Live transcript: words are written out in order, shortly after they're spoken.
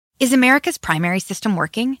Is America's primary system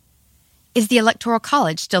working? Is the Electoral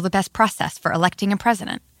College still the best process for electing a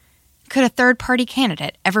president? Could a third-party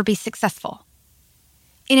candidate ever be successful?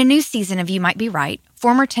 In a new season of You Might Be Right,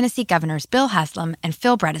 former Tennessee governors Bill Haslam and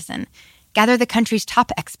Phil Bredesen gather the country's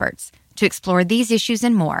top experts to explore these issues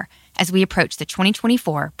and more as we approach the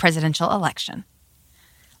 2024 presidential election.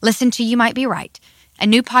 Listen to You Might Be Right, a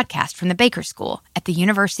new podcast from the Baker School at the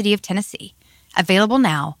University of Tennessee, available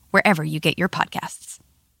now wherever you get your podcasts.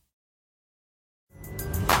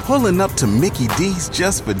 Pulling up to Mickey D's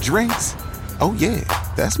just for drinks? Oh yeah,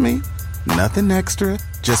 that's me. Nothing extra,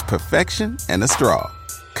 just perfection and a straw.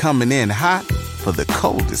 Coming in hot for the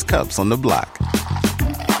coldest cups on the block.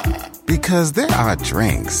 Because there are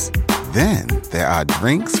drinks. Then there are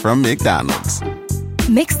drinks from McDonald's.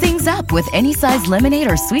 Mix things up with any size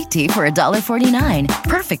lemonade or sweet tea for $1.49.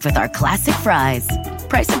 Perfect with our classic fries.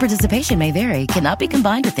 Price and participation may vary. Cannot be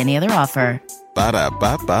combined with any other offer.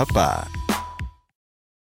 Ba-da-ba-ba-ba.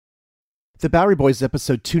 The Bowery Boys,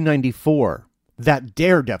 episode 294. That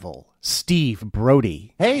Daredevil, Steve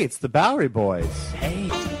Brodie. Hey, it's the Bowery Boys. Hey.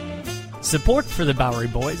 Support for the Bowery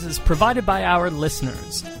Boys is provided by our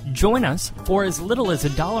listeners. Join us for as little as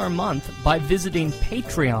 $1 a month by visiting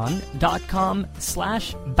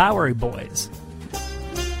patreon.com/Bowery Boys.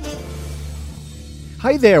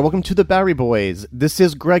 Hi there, welcome to the Bowery Boys. This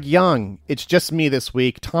is Greg Young. It's just me this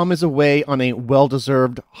week. Tom is away on a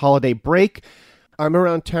well-deserved holiday break. I'm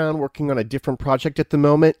around town working on a different project at the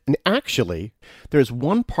moment, and actually, there's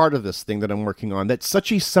one part of this thing that I'm working on that's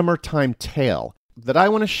such a summertime tale that I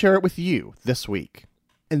want to share it with you this week.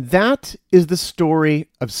 And that is the story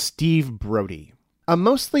of Steve Brodie, a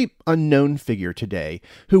mostly unknown figure today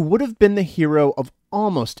who would have been the hero of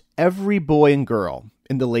almost every boy and girl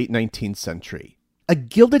in the late 19th century. A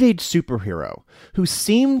Gilded Age superhero who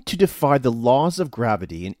seemed to defy the laws of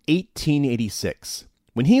gravity in 1886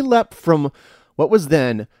 when he leapt from what was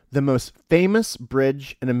then the most famous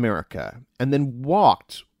bridge in America, and then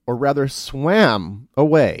walked, or rather swam,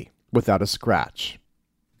 away without a scratch.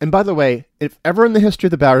 And by the way, if ever in the history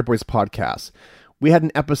of the Bowery Boys podcast, we had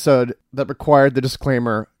an episode that required the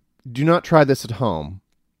disclaimer, do not try this at home,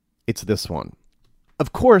 it's this one.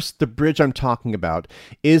 Of course, the bridge I'm talking about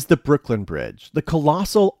is the Brooklyn Bridge, the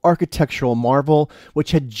colossal architectural marvel which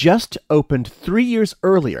had just opened 3 years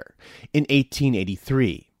earlier in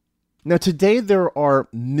 1883. Now, today there are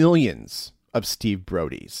millions of Steve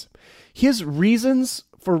Brodies. His reasons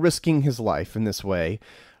for risking his life in this way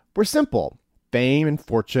were simple. Fame and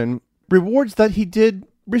fortune, rewards that he did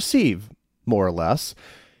receive, more or less.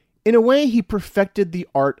 In a way, he perfected the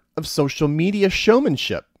art of social media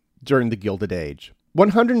showmanship during the Gilded Age.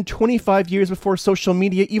 125 years before social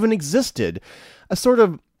media even existed. A sort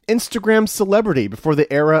of Instagram celebrity before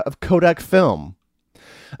the era of Kodak film.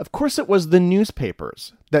 Of course, it was the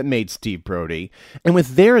newspapers that made Steve Brodie, and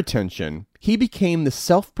with their attention, he became the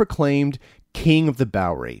self-proclaimed King of the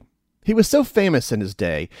Bowery. He was so famous in his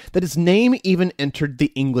day that his name even entered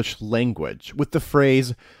the English language with the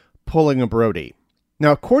phrase, pulling a Brodie.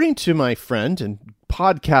 Now, according to my friend and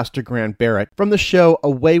podcaster Grant Barrett from the show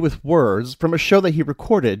Away with Words, from a show that he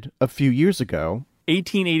recorded a few years ago,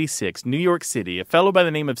 1886, New York City, a fellow by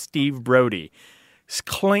the name of Steve Brodie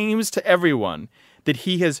claims to everyone that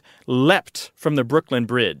he has leapt from the Brooklyn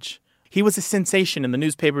Bridge. He was a sensation in the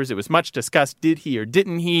newspapers. It was much discussed. Did he or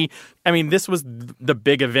didn't he? I mean, this was the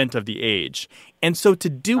big event of the age. And so to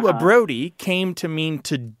do a Brodie came to mean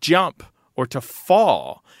to jump or to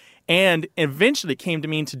fall. And eventually came to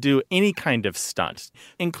mean to do any kind of stunt,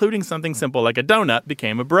 including something simple like a donut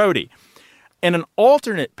became a Brodie. In an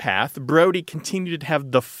alternate path, Brodie continued to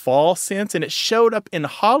have the fall sense, and it showed up in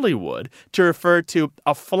Hollywood to refer to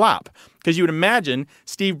a flop. Because you would imagine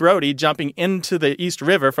Steve Brodie jumping into the East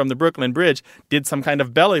River from the Brooklyn Bridge did some kind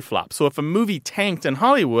of belly flop. So if a movie tanked in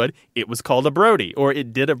Hollywood, it was called a Brodie, or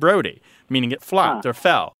it did a Brodie, meaning it flopped or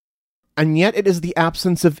fell. And yet it is the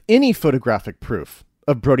absence of any photographic proof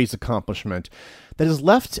of Brodie's accomplishment that has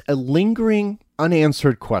left a lingering,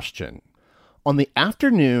 unanswered question. On the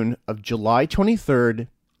afternoon of July 23rd,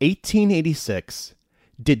 1886,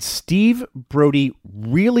 did Steve Brodie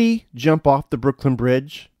really jump off the Brooklyn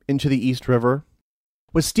Bridge into the East River?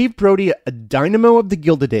 Was Steve Brodie a dynamo of the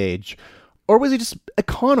Gilded Age, or was he just a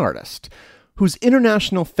con artist whose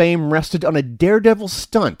international fame rested on a daredevil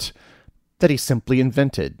stunt that he simply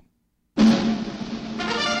invented?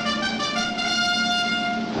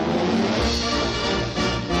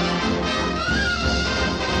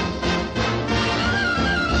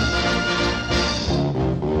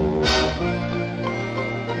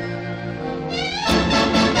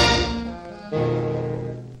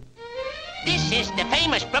 This is the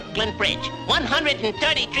famous Brooklyn Bridge. bridge,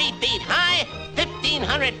 133 feet high,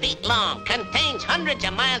 1,500 feet long, contains hundreds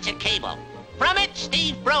of miles of cable. From it,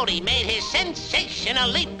 Steve Brodie made his sensational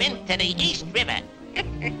leap into the East River.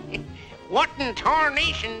 What in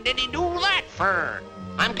tarnation did he do that for?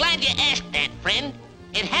 I'm glad you asked that, friend.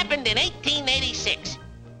 It happened in 1886.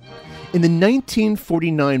 In the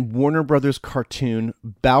 1949 Warner Brothers cartoon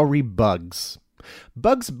Bowery Bugs,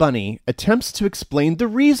 Bugs Bunny attempts to explain the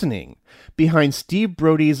reasoning behind Steve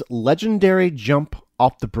Brodie's legendary jump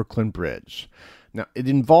off the Brooklyn Bridge. Now, it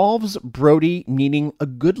involves Brodie needing a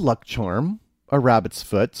good luck charm, a rabbit's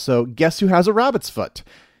foot, so guess who has a rabbit's foot?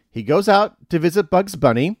 He goes out to visit Bugs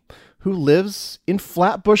Bunny, who lives in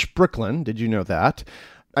Flatbush, Brooklyn. Did you know that?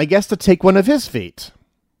 I guess to take one of his feet.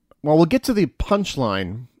 Well, we'll get to the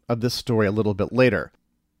punchline of this story a little bit later.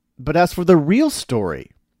 But as for the real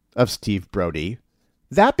story of Steve Brodie,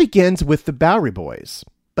 that begins with the Bowery Boys,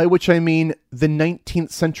 by which I mean the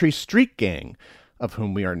 19th century street gang, of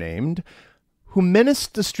whom we are named, who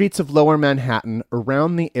menaced the streets of Lower Manhattan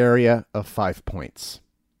around the area of 5 Points.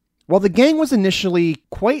 While the gang was initially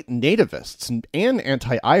quite nativists and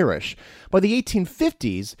anti-Irish, by the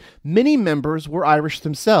 1850s, many members were Irish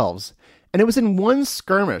themselves, and it was in one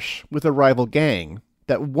skirmish with a rival gang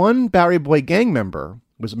that one Bowery Boy gang member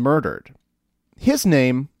was murdered. His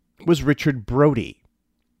name was Richard Brodie.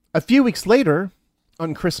 A few weeks later,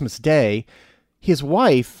 on Christmas Day, his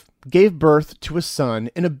wife gave birth to a son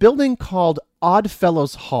in a building called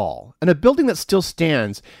Oddfellows Hall, and a building that still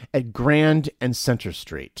stands at Grand and Center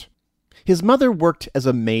Street. His mother worked as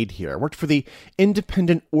a maid here, worked for the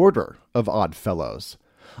Independent Order of Oddfellows,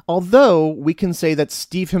 although we can say that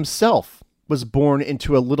Steve himself was born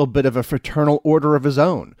into a little bit of a fraternal order of his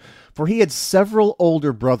own, for he had several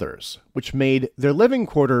older brothers, which made their living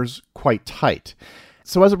quarters quite tight.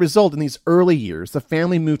 So as a result, in these early years, the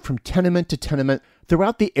family moved from tenement to tenement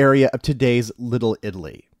throughout the area of today's Little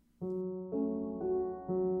Italy.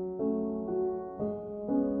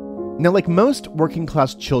 Now, like most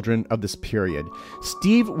working-class children of this period,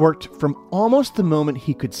 Steve worked from almost the moment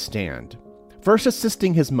he could stand. First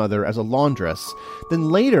assisting his mother as a laundress, then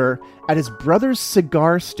later at his brother's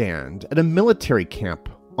cigar stand at a military camp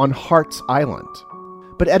on Hart's Island.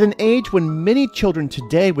 But at an age when many children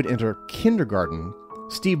today would enter kindergarten,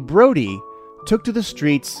 Steve Brodie took to the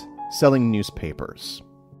streets selling newspapers.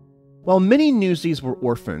 While many newsies were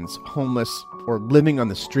orphans, homeless, or living on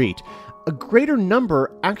the street, a greater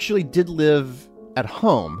number actually did live at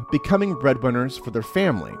home, becoming breadwinners for their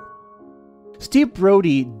family. Steve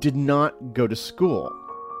Brodie did not go to school.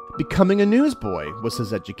 Becoming a newsboy was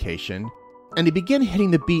his education, and he began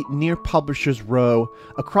hitting the beat near Publishers Row,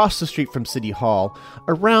 across the street from City Hall,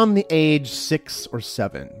 around the age 6 or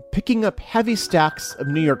 7, picking up heavy stacks of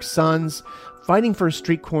New York Suns, fighting for a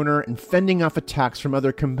street corner, and fending off attacks from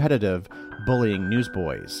other competitive, bullying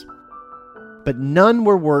newsboys. But none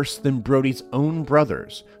were worse than Brodie's own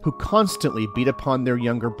brothers, who constantly beat upon their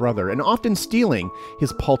younger brother and often stealing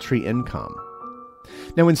his paltry income.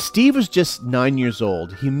 Now, when Steve was just 9 years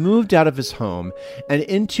old, he moved out of his home and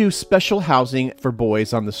into special housing for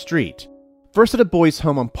boys on the street. First at a boys'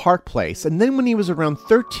 home on Park Place, and then when he was around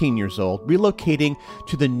 13 years old, relocating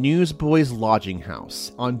to the Newsboys Lodging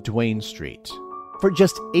House on Duane Street. For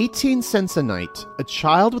just 18 cents a night, a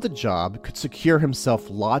child with a job could secure himself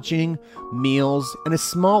lodging, meals, and a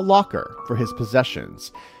small locker for his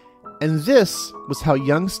possessions. And this was how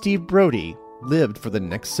young Steve Brodie lived for the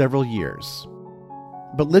next several years.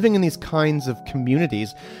 But living in these kinds of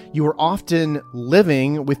communities, you were often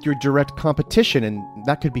living with your direct competition, and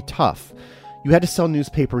that could be tough. You had to sell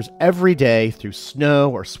newspapers every day through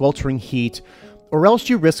snow or sweltering heat, or else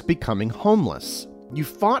you risked becoming homeless. You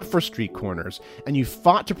fought for street corners, and you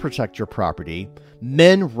fought to protect your property.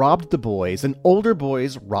 Men robbed the boys, and older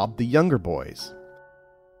boys robbed the younger boys.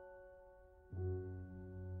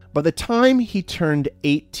 By the time he turned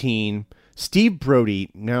 18, Steve Brodie,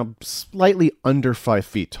 now slightly under 5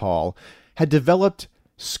 feet tall, had developed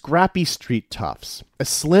scrappy street toughs, a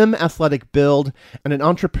slim athletic build, and an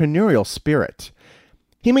entrepreneurial spirit.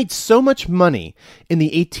 He made so much money in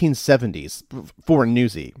the 1870s, for a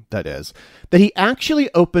newsie, that is, that he actually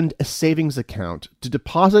opened a savings account to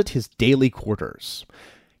deposit his daily quarters.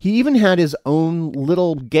 He even had his own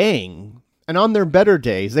little gang, and on their better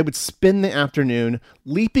days, they would spend the afternoon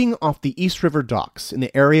leaping off the East River docks in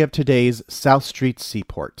the area of today's South Street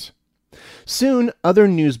Seaport. Soon, other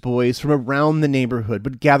newsboys from around the neighborhood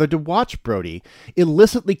would gather to watch Brodie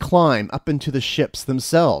illicitly climb up into the ships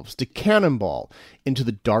themselves to cannonball into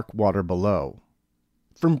the dark water below.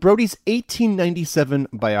 From Brodie's 1897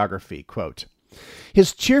 biography, quote,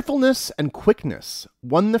 His cheerfulness and quickness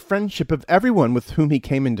won the friendship of everyone with whom he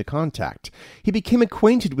came into contact. He became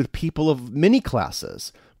acquainted with people of many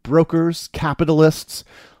classes: brokers, capitalists,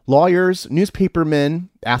 lawyers, newspapermen,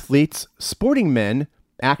 athletes, sporting men,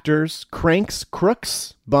 actors, cranks,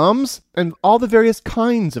 crooks, bums, and all the various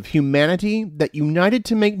kinds of humanity that united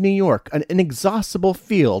to make New York an inexhaustible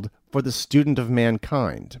field for the student of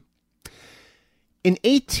mankind. In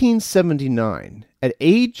 1879, at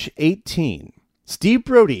age 18, Steve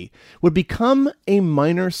Brodie would become a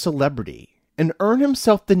minor celebrity and earn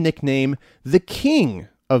himself the nickname the King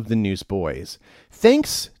of the Newsboys,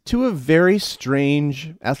 thanks to a very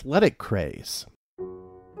strange athletic craze.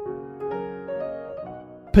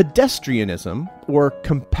 Pedestrianism, or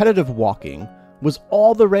competitive walking, was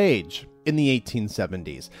all the rage in the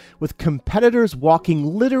 1870s, with competitors walking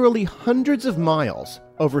literally hundreds of miles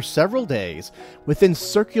over several days within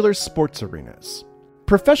circular sports arenas.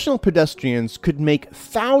 Professional pedestrians could make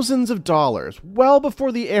thousands of dollars well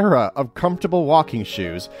before the era of comfortable walking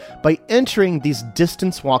shoes by entering these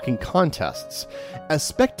distance walking contests, as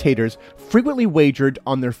spectators frequently wagered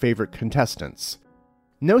on their favorite contestants.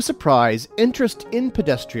 No surprise, interest in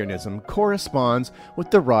pedestrianism corresponds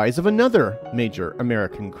with the rise of another major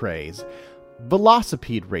American craze: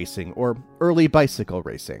 velocipede racing, or early bicycle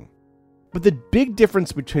racing. But the big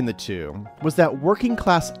difference between the two was that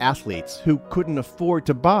working-class athletes who couldn't afford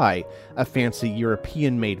to buy a fancy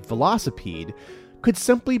European-made velocipede could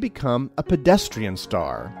simply become a pedestrian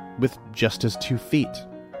star with just his 2 feet.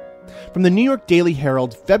 From the New York Daily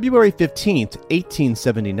Herald, February 15,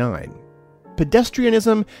 1879,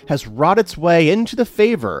 pedestrianism has wrought its way into the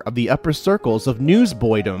favor of the upper circles of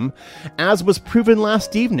newsboydom, as was proven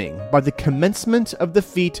last evening by the commencement of the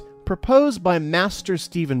feat proposed by Master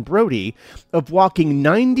Stephen Brodie of walking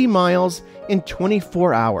 90 miles in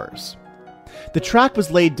 24 hours. The track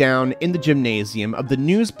was laid down in the gymnasium of the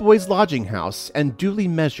Newsboys' Lodging House and duly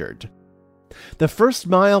measured. The first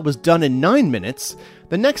mile was done in 9 minutes,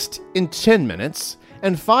 the next in 10 minutes,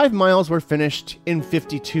 and 5 miles were finished in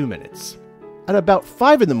 52 minutes. At about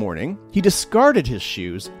 5 in the morning, he discarded his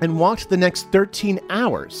shoes and walked the next 13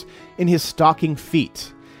 hours in his stocking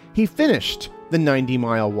feet. He finished the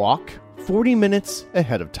 90-mile walk 40 minutes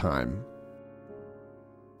ahead of time.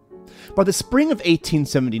 By the spring of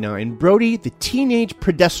 1879, Brodie, the teenage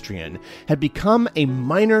pedestrian, had become a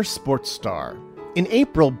minor sports star. In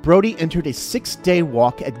April, Brodie entered a 6-day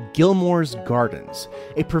walk at Gilmore's Gardens,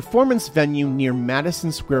 a performance venue near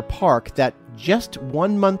Madison Square Park that just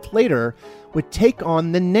 1 month later would take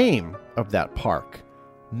on the name of that park,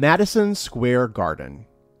 Madison Square Garden.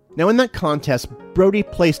 Now, in that contest, Brodie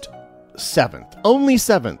placed 7th, only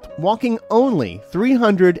 7th, walking only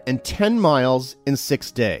 310 miles in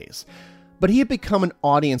 6 days. But he had become an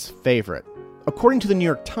audience favorite. According to the New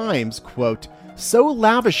York Times, quote, "So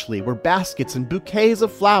lavishly were baskets and bouquets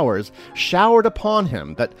of flowers showered upon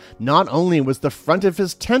him that not only was the front of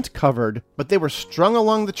his tent covered, but they were strung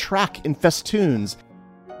along the track in festoons."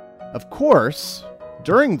 Of course,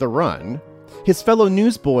 during the run, his fellow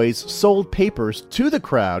newsboys sold papers to the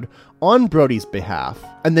crowd on Brodie's behalf,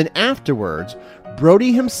 and then afterwards,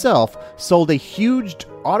 Brodie himself sold a huge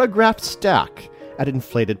autographed stack at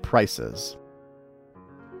inflated prices.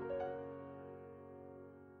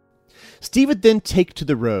 Steve would then take to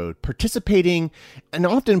the road, participating and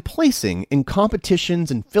often placing in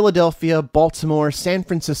competitions in Philadelphia, Baltimore, San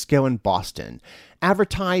Francisco, and Boston,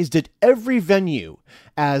 advertised at every venue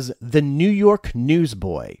as the New York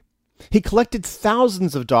Newsboy. He collected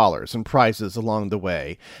thousands of dollars in prizes along the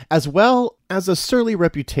way, as well as a surly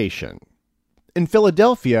reputation. In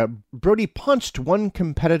Philadelphia, Brodie punched one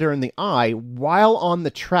competitor in the eye while on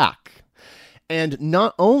the track. And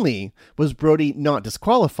not only was Brodie not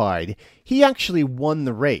disqualified, he actually won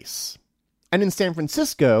the race. And in San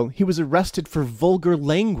Francisco, he was arrested for vulgar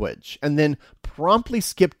language and then promptly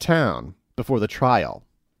skipped town before the trial.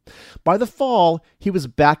 By the fall, he was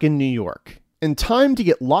back in New York, in time to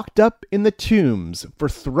get locked up in the Tombs for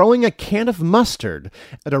throwing a can of mustard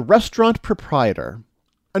at a restaurant proprietor.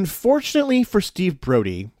 Unfortunately for Steve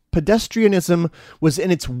Brodie, pedestrianism was in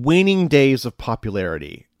its waning days of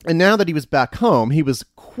popularity. And now that he was back home, he was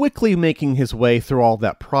quickly making his way through all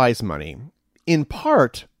that prize money, in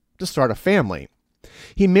part to start a family.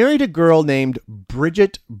 He married a girl named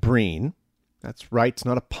Bridget Breen. That's right, it's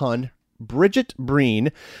not a pun. Bridget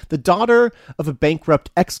Breen, the daughter of a bankrupt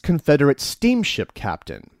ex-Confederate steamship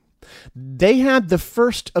captain. They had the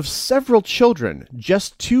first of several children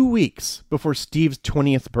just 2 weeks before Steve's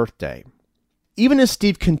 20th birthday. Even as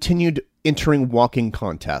Steve continued entering walking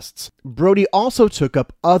contests. Brodie also took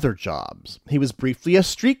up other jobs. He was briefly a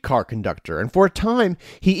streetcar conductor, and for a time,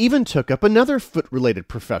 he even took up another foot-related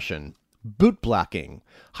profession, bootblacking,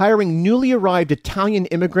 hiring newly arrived Italian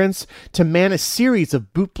immigrants to man a series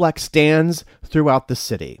of bootblack stands throughout the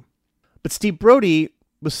city. But Steve Brodie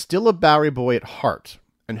was still a Bowery boy at heart,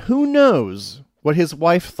 and who knows what his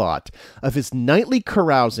wife thought of his nightly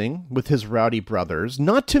carousing with his rowdy brothers,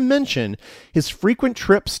 not to mention his frequent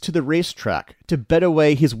trips to the racetrack to bet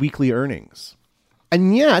away his weekly earnings.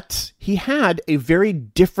 And yet, he had a very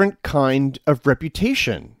different kind of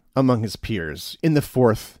reputation among his peers in the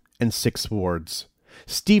 4th and 6th wards.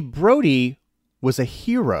 Steve Brodie was a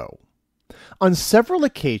hero. On several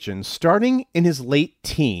occasions, starting in his late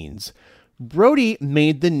teens, Brodie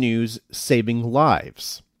made the news saving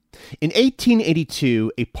lives. In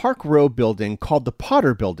 1882, a Park Row building called the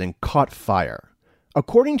Potter Building caught fire.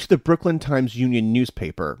 According to the Brooklyn Times-Union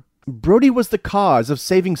newspaper, Brodie was the cause of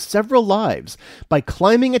saving several lives by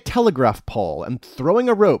climbing a telegraph pole and throwing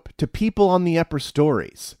a rope to people on the upper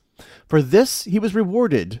stories. For this, he was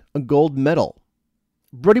rewarded a gold medal.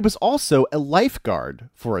 Brodie was also a lifeguard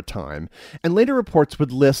for a time, and later reports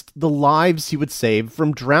would list the lives he would save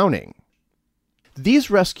from drowning.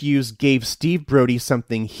 These rescues gave Steve Brodie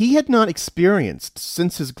something he had not experienced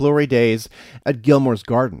since his glory days at Gilmore's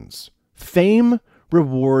Gardens: fame,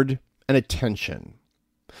 reward, and attention.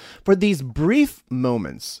 For these brief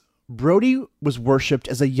moments, Brodie was worshipped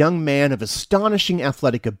as a young man of astonishing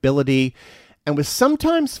athletic ability and was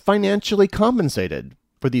sometimes financially compensated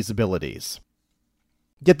for these abilities.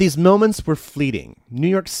 Yet these moments were fleeting. New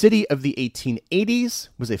York City of the 1880s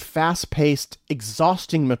was a fast-paced,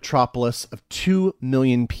 exhausting metropolis of 2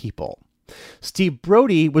 million people. Steve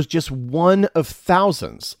Brodie was just one of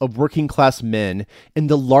thousands of working-class men in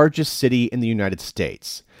the largest city in the United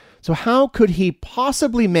States. So how could he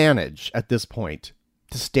possibly manage, at this point,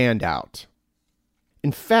 to stand out?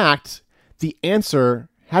 In fact, the answer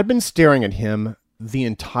had been staring at him the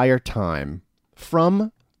entire time,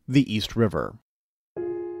 from the East River.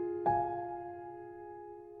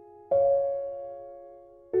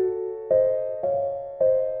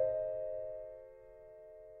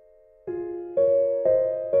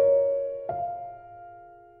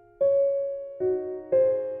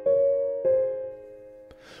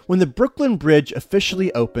 When the Brooklyn Bridge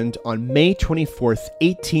officially opened on May 24,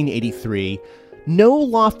 1883, no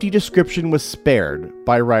lofty description was spared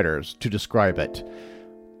by writers to describe it.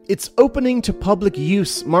 Its opening to public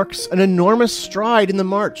use marks an enormous stride in the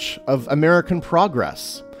march of American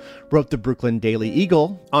progress, wrote the Brooklyn Daily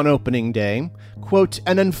Eagle on opening day, quote,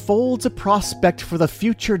 and unfolds a prospect for the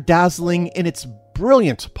future dazzling in its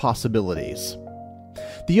brilliant possibilities.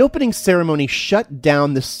 The opening ceremony shut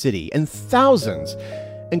down the city, and thousands,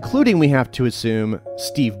 including, we have to assume,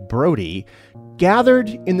 Steve Brodie, gathered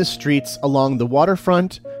in the streets along the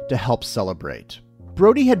waterfront to help celebrate.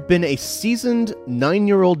 Brodie had been a seasoned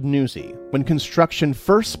 9-year-old newsie when construction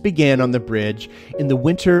first began on the bridge in the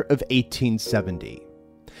winter of 1870.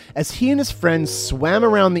 As he and his friends swam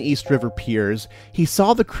around the East River piers, he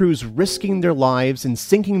saw the crews risking their lives in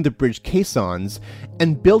sinking the bridge caissons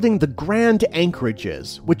and building the grand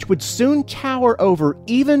anchorages, which would soon tower over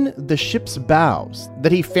even the ship's bows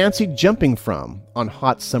that he fancied jumping from on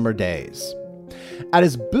hot summer days. At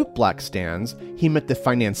his bootblack stands, he met the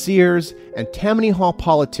financiers and Tammany Hall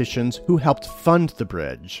politicians who helped fund the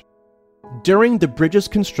bridge. During the bridge's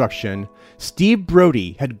construction, Steve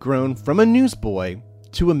Brodie had grown from a newsboy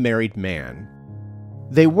to a married man.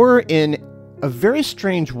 They were, in a very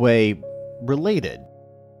strange way, related.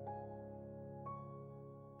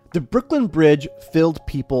 The Brooklyn Bridge filled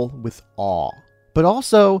people with awe, but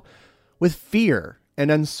also with fear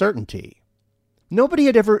and uncertainty. Nobody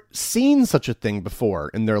had ever seen such a thing before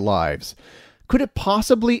in their lives. Could it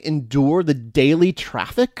possibly endure the daily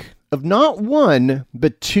traffic of not one,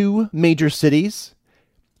 but 2 major cities?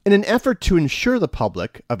 In an effort to ensure the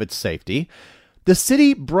public of its safety, the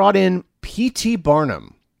city brought in P.T.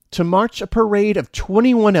 Barnum to march a parade of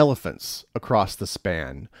 21 elephants across the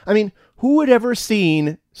span. I mean, who had ever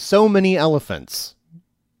seen so many elephants?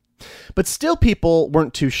 But still people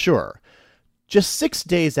weren't too sure. Just 6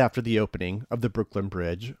 days after the opening of the Brooklyn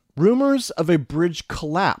Bridge, rumors of a bridge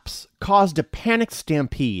collapse caused a panicked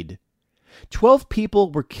stampede. 12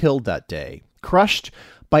 people were killed that day, crushed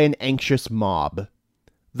by an anxious mob.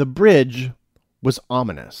 The bridge was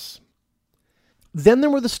ominous. Then there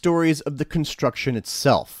were the stories of the construction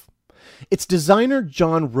itself. Its designer,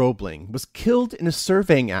 John Roebling, was killed in a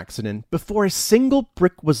surveying accident before a single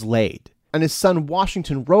brick was laid, and his son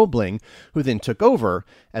Washington Roebling, who then took over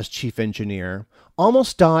as chief engineer,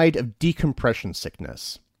 almost died of decompression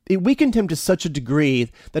sickness. It weakened him to such a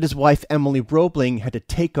degree that his wife Emily Roebling had to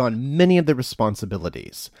take on many of the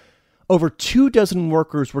responsibilities. Over 24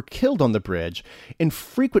 workers were killed on the bridge in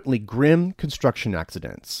frequently grim construction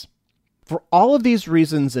accidents. For all of these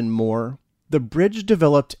reasons and more, the bridge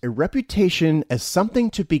developed a reputation as something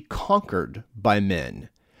to be conquered by men,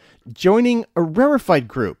 joining a rarefied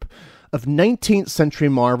group of 19th century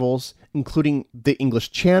marvels, including the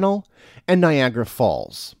English Channel and Niagara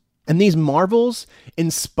Falls. And these marvels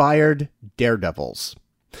inspired daredevils.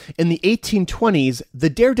 In the 1820s, the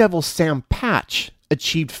daredevil Sam Patch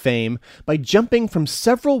achieved fame by jumping from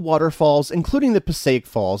several waterfalls, including the Passaic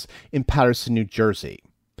Falls in Paterson, New Jersey.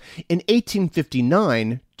 In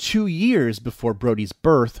 1859, 2 years before Brodie's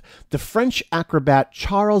birth, the French acrobat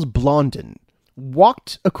Charles Blondin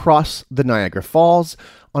walked across the Niagara Falls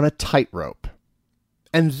on a tightrope.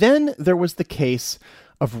 And then there was the case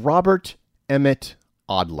of Robert Emmett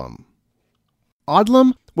Odlum.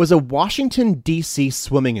 Odlum was a Washington, D.C.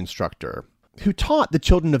 swimming instructor who taught the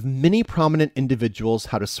children of many prominent individuals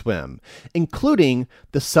how to swim, including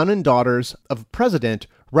the son and daughters of President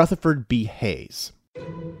Rutherford B. Hayes.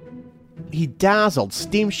 He dazzled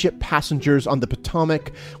steamship passengers on the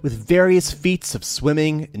Potomac with various feats of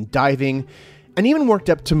swimming and diving, and even worked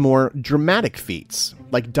up to more dramatic feats,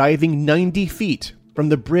 like diving 90 feet from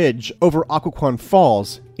the bridge over Occoquan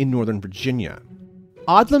Falls in Northern Virginia.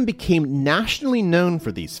 Odlum became nationally known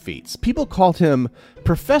for these feats. People called him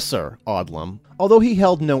Professor Odlum, although he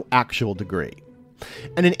held no actual degree.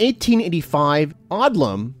 And in 1885,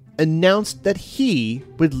 Odlum announced that he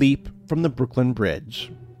would leap from the Brooklyn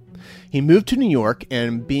Bridge. He moved to New York,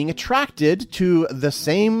 and being attracted to the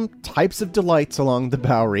same types of delights along the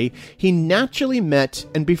Bowery, he naturally met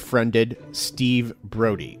and befriended Steve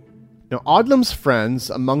Brodie. Now, Odlum's friends,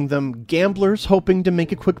 among them gamblers hoping to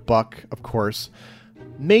make a quick buck, of course,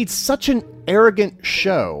 made such an arrogant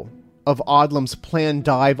show of Odlum's planned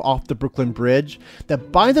dive off the Brooklyn Bridge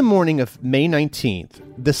that by the morning of May 19th,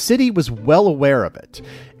 the city was well aware of it,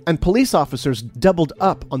 and police officers doubled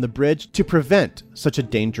up on the bridge to prevent such a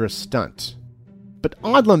dangerous stunt. But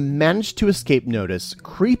Odlum managed to escape notice,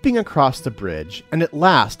 creeping across the bridge, and at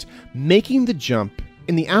last making the jump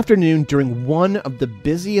in the afternoon during one of the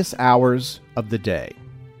busiest hours of the day.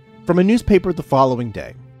 From a newspaper the following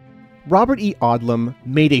day, Robert E. Odlum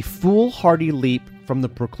made a foolhardy leap from the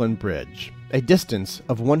Brooklyn Bridge, a distance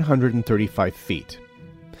of 135 feet.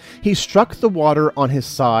 He struck the water on his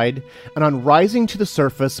side, and on rising to the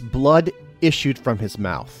surface, blood issued from his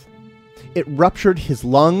mouth. It ruptured his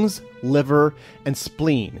lungs, liver, and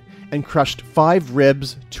spleen, and crushed 5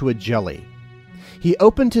 ribs to a jelly. He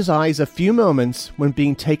opened his eyes a few moments when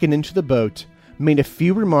being taken into the boat, made a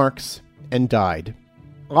few remarks, and died.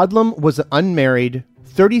 Odlum was unmarried,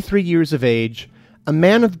 33 years of age, a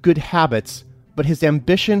man of good habits, but his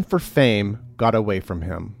ambition for fame got away from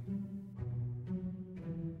him.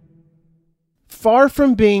 Far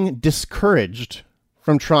from being discouraged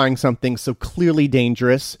from trying something so clearly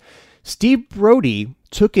dangerous, Steve Brodie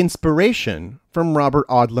took inspiration from Robert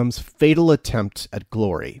Odlum's fatal attempt at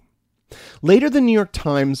glory. Later, the New York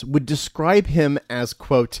Times would describe him as,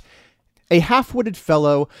 quote, a half-witted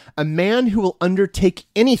fellow, a man who will undertake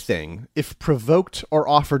anything if provoked or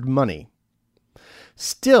offered money.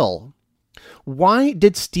 Still, why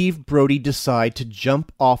did Steve Brodie decide to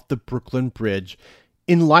jump off the Brooklyn Bridge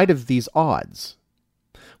in light of these odds?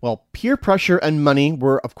 Well, peer pressure and money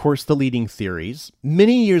were, of course, the leading theories.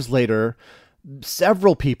 Many years later,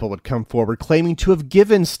 several people would come forward claiming to have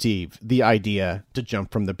given Steve the idea to jump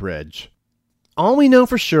from the bridge. All we know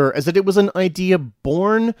for sure is that it was an idea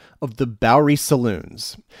born of the Bowery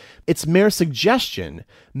saloons, its mere suggestion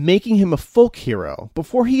making him a folk hero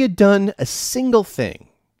before he had done a single thing.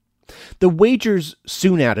 The wagers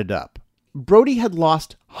soon added up. Brodie had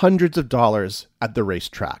lost hundreds of dollars at the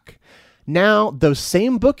racetrack. Now, those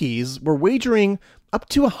same bookies were wagering up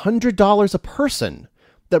to $100 a person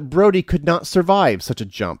that Brodie could not survive such a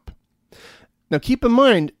jump. Now, keep in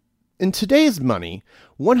mind, in today's money,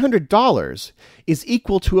 $100 is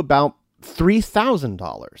equal to about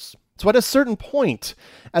 $3,000. So at a certain point,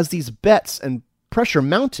 as these bets and pressure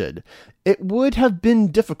mounted, it would have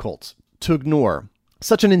been difficult to ignore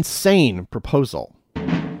such an insane proposal.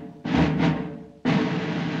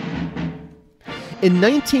 In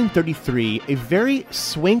 1933, a very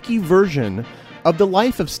swanky version of the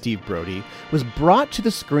life of Steve Brodie was brought to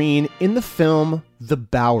the screen in the film The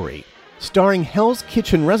Bowery, starring Hell's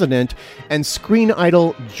Kitchen resident and screen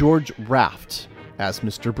idol George Raft as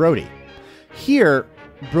Mr. Brodie. Here,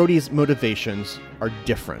 Brodie's motivations are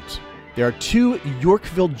different. There are 2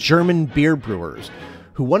 Yorkville German beer brewers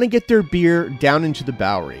who want to get their beer down into the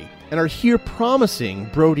Bowery, and are here promising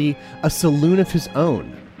Brodie a saloon of his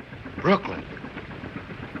own. Brooklyn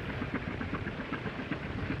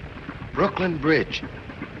Bridge.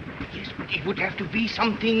 Yes, but it would have to be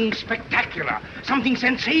something spectacular, something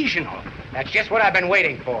sensational. That's just what I've been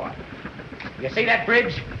waiting for. You see that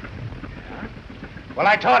bridge? Well,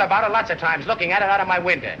 I taught about it lots of times, looking at it out of my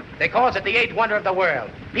window. They calls it the eighth wonder of the world.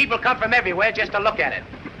 People come from everywhere just to look at it.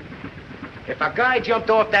 If a guy jumped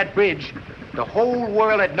off that bridge, the whole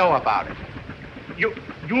world would know about it. You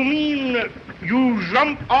mean you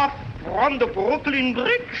jump off from the Brooklyn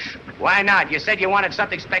Bridge? Why not? You said you wanted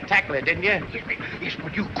something spectacular, didn't you? Yes,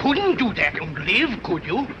 but you couldn't do that and live, could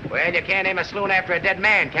you? Well, you can't name a saloon after a dead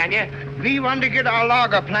man, can you? We want to get our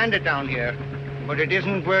lager planted down here, but it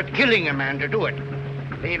isn't worth killing a man to do it.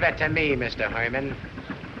 Leave that to me, Mr. Herman.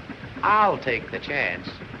 I'll take the chance.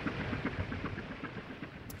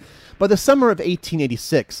 By the summer of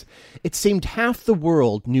 1886, it seemed half the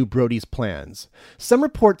world knew Brodie's plans. Some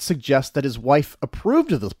reports suggest that his wife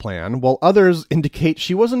approved of this plan, while others indicate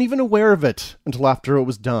she wasn't even aware of it until after it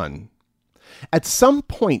was done. At some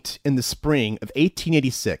point in the spring of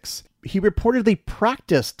 1886, he reportedly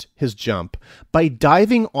practiced his jump by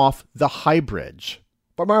diving off the High Bridge.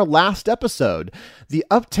 From our last episode, the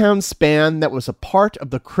uptown span that was a part of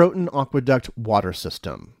the Croton Aqueduct water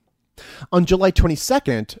system. On July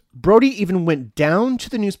 22nd, Brodie even went down to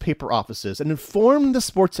the newspaper offices and informed the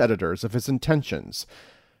sports editors of his intentions.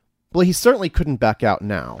 Well, he certainly couldn't back out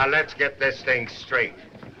now. Now, let's get this thing straight.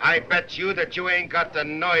 I bet you that you ain't got the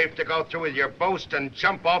nerve to go through with your boast and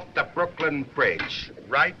jump off the Brooklyn Bridge,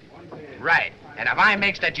 right? Right. And if I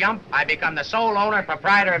makes the jump, I become the sole owner and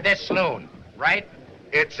proprietor of this saloon, right?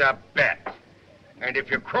 It's a bet. And if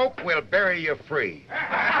you croak, we'll bury you free.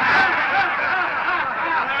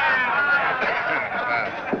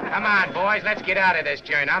 Come on, boys, let's get out of this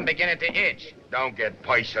joint. I'm beginning to itch. Don't get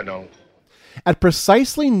personal. At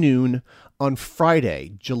precisely noon on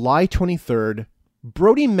Friday, July 23rd,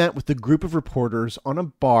 Brodie met with a group of reporters on a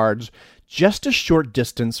barge just a short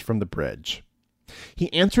distance from the bridge.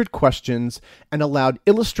 He answered questions and allowed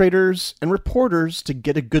illustrators and reporters to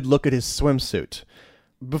get a good look at his swimsuit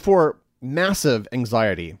before massive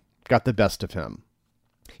anxiety got the best of him.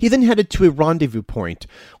 He then headed to a rendezvous point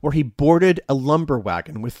where he boarded a lumber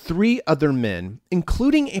wagon with 3 other men,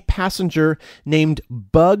 including a passenger named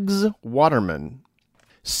Bugs Waterman.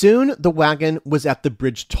 Soon, the wagon was at the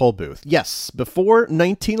bridge toll booth. Yes, before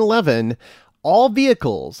 1911, all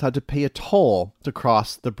vehicles had to pay a toll to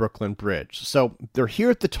cross the Brooklyn Bridge. So they're here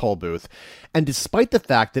at the toll booth, and despite the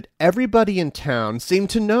fact that everybody in town seemed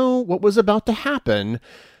to know what was about to happen,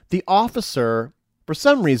 the officer, for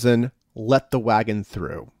some reason, let the wagon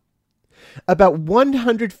through. About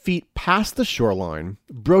 100 feet past the shoreline,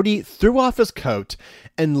 Brodie threw off his coat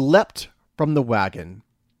and leapt from the wagon.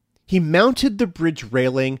 He mounted the bridge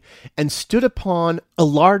railing and stood upon a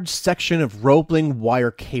large section of rolling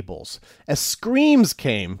wire cables as screams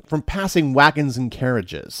came from passing wagons and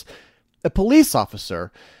carriages. A police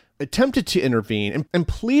officer attempted to intervene and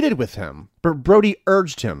pleaded with him, but Brodie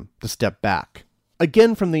urged him to step back.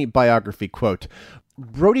 Again from the biography, quote,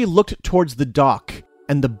 Brodie looked towards the dock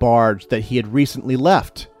and the barge that he had recently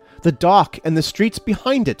left. The dock and the streets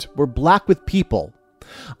behind it were black with people.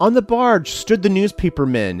 On the barge stood the newspaper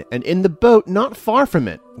men, and in the boat not far from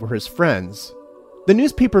it were his friends. The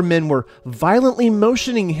newspaper men were violently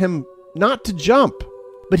motioning him not to jump,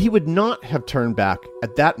 but he would not have turned back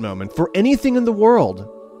at that moment for anything in the world.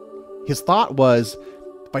 His thought was,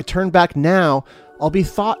 if I turn back now, I'll be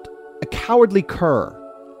thought a cowardly cur.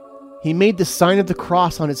 He made the sign of the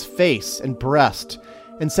cross on his face and breast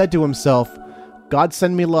and said to himself, God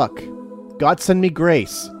send me luck. God send me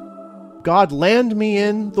grace. God land me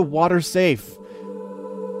in the water safe.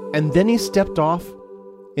 And then he stepped off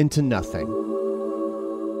into nothing.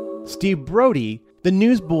 Steve Brodie, the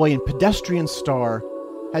newsboy and pedestrian star,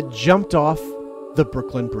 had jumped off the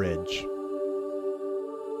Brooklyn Bridge.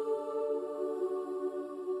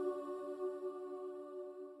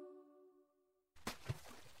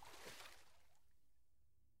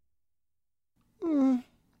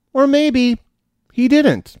 Or maybe he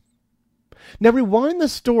didn't. Now rewind the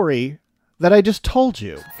story that I just told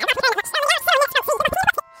you.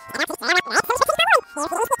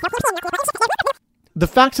 The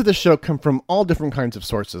facts of the show come from all different kinds of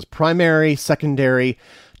sources: primary, secondary,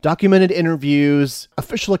 documented interviews,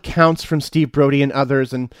 official accounts from Steve Brodie and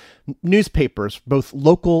others, and newspapers, both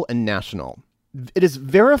local and national. It is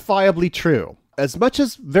verifiably true, as much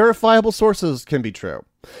as verifiable sources can be true.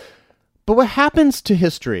 But what happens to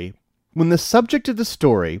history when the subject of the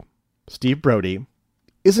story, Steve Brodie,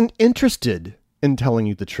 isn't interested in telling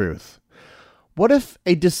you the truth? What if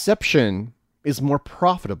a deception is more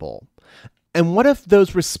profitable? And what if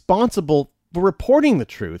those responsible for reporting the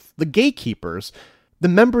truth, the gatekeepers, the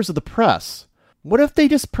members of the press, what if they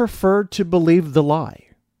just preferred to believe the lie?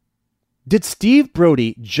 Did Steve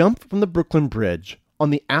Brodie jump from the Brooklyn Bridge on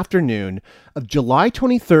the afternoon of July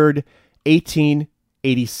 23rd,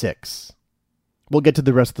 1886? We'll get to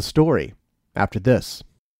the rest of the story after this.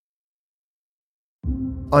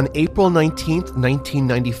 On April 19th,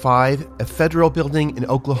 1995, a federal building in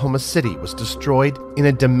Oklahoma City was destroyed in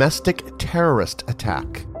a domestic terrorist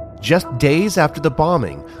attack. Just days after the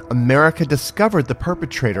bombing, America discovered the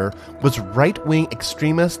perpetrator was right-wing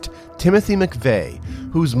extremist Timothy McVeigh,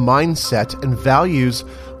 whose mindset and values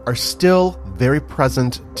are still very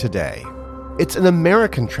present today. It's an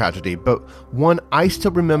American tragedy, but one I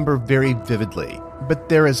still remember very vividly. But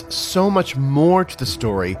there is so much more to the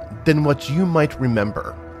story than what you might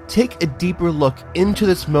remember. Take a deeper look into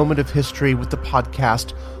this moment of history with the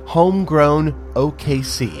podcast Homegrown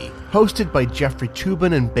OKC, hosted by Jeffrey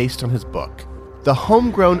Toobin and based on his book. The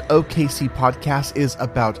Homegrown OKC podcast is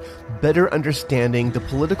about better understanding the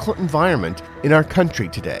political environment in our country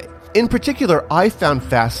today. In particular, I found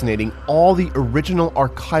fascinating all the original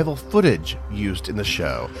archival footage used in the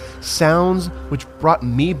show, sounds which brought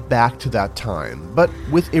me back to that time, but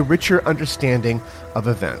with a richer understanding of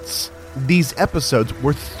events. These episodes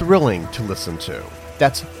were thrilling to listen to.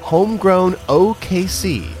 That's Homegrown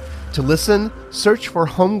OKC. To listen, search for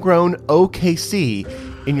Homegrown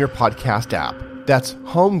OKC in your podcast app. That's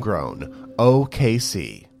Homegrown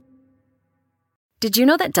OKC. Did you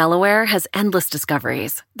know that Delaware has endless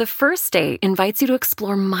discoveries? The first state invites you to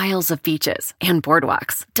explore miles of beaches and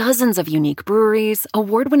boardwalks, dozens of unique breweries,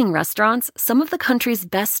 award-winning restaurants, some of the country's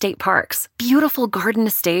best state parks, beautiful garden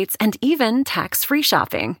estates, and even tax-free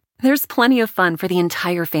shopping. There's plenty of fun for the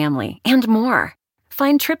entire family and more.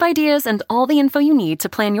 Find trip ideas and all the info you need to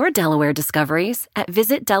plan your Delaware discoveries at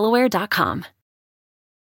visitdelaware.com.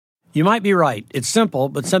 You might be right. It's simple,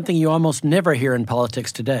 but something you almost never hear in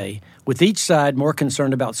politics today, with each side more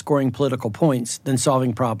concerned about scoring political points than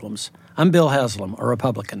solving problems. I'm Bill Haslam, a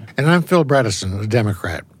Republican. And I'm Phil Bredesen, a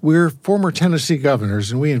Democrat. We're former Tennessee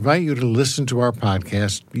governors, and we invite you to listen to our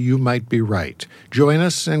podcast, You Might Be Right. Join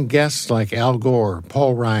us and guests like Al Gore,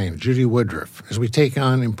 Paul Ryan, Judy Woodruff, as we take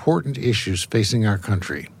on important issues facing our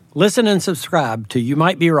country. Listen and subscribe to You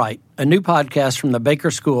Might Be Right, a new podcast from the Baker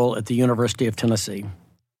School at the University of Tennessee.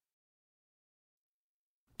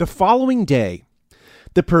 The following day,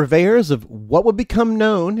 the purveyors of what would become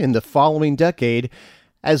known in the following decade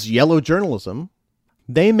as yellow journalism,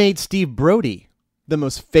 they made Steve Brodie the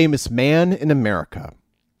most famous man in America.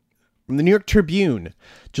 From the New York Tribune,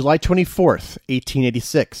 July 24th,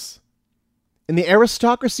 1886. In the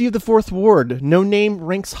aristocracy of the Fourth Ward, no name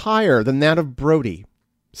ranks higher than that of Brodie.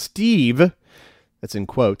 Steve, that's in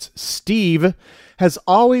quotes, Steve has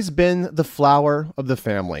always been the flower of the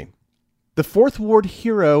family. The Fourth Ward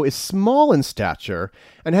hero is small in stature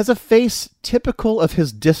and has a face typical of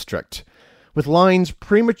his district, with lines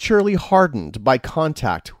prematurely hardened by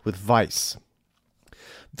contact with vice.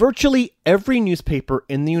 Virtually every newspaper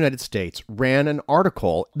in the United States ran an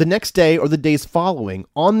article the next day or the days following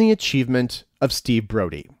on the achievement of Steve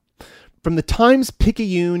Brodie. From the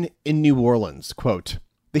Times-Picayune in New Orleans, quote,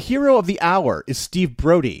 "The hero of the hour is Steve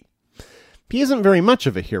Brodie. He isn't very much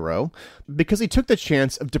of a hero because he took the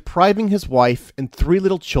chance of depriving his wife and 3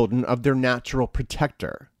 little children of their natural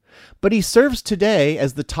protector. But he serves today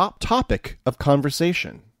as the top topic of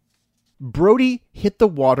conversation." Brodie hit the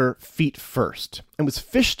water feet first and was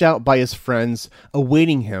fished out by his friends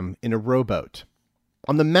awaiting him in a rowboat.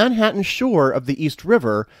 On the Manhattan shore of the East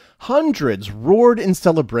River, hundreds roared in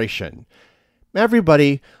celebration.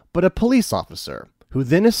 Everybody but a police officer, who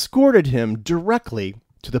then escorted him directly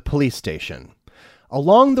to the police station.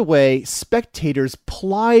 Along the way, spectators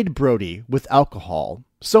plied Brodie with alcohol,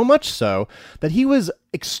 so much so that he was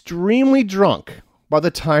extremely drunk by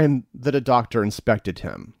the time that a doctor inspected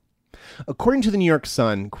him. According to the New York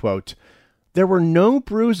Sun, quote, "There were no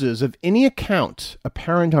bruises of any account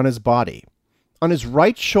apparent on his body. On his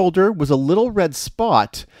right shoulder was a little red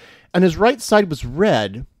spot, and his right side was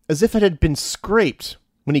red, as if it had been scraped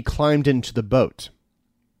when he climbed into the boat."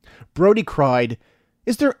 Brodie cried,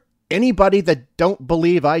 "Is there anybody that don't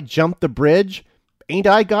believe I jumped the bridge? Ain't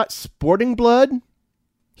I got sporting blood?"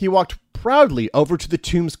 He walked proudly over to the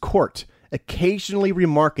Tombs court, occasionally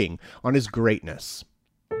remarking on his greatness.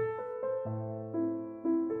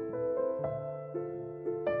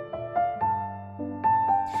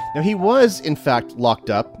 Now, he was, in fact, locked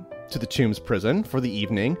up to the Tombs prison for the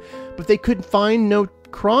evening, but they could find no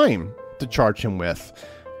crime to charge him with.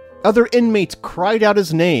 Other inmates cried out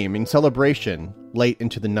his name in celebration, late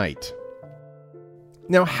into the night.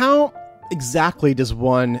 Now, how exactly does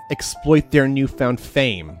one exploit their newfound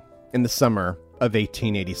fame in the summer of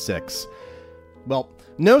 1886? Well,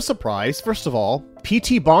 no surprise. First of all,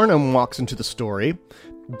 P.T. Barnum walks into the story.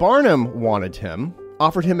 Barnum wanted him,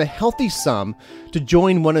 offered him a healthy sum to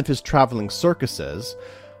join one of his traveling circuses.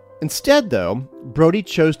 Instead, though, Brodie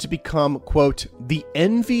chose to become, quote, the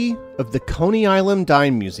envy of the Coney Island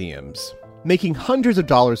dime museums, making hundreds of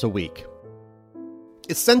dollars a week.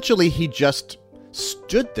 Essentially, he just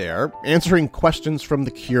stood there answering questions from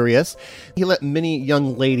the curious. He let many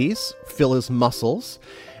young ladies fill his muscles,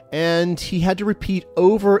 and he had to repeat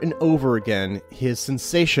over and over again his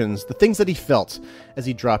sensations, the things that he felt as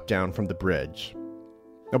he dropped down from the bridge.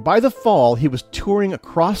 Now, by the fall, he was touring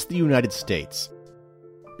across the United States.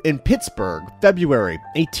 In Pittsburgh, February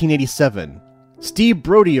 1887, Steve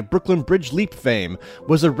Brodie of Brooklyn Bridge leap fame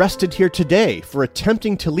was arrested here today for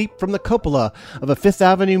attempting to leap from the cupola of a Fifth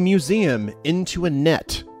Avenue museum into a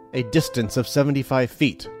net, a distance of 75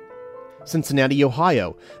 feet. Cincinnati,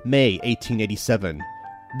 Ohio, May 1887.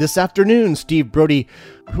 This afternoon, Steve Brodie,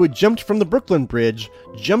 who had jumped from the Brooklyn Bridge,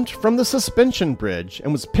 jumped from the suspension bridge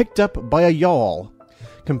and was picked up by a yawl,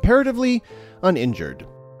 comparatively uninjured.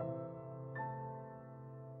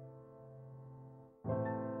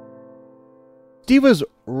 Steve was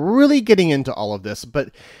really getting into all of this,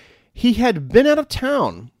 but he had been out of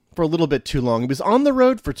town for a little bit too long. He was on the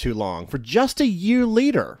road for too long, for just a year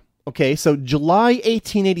later. Okay, so July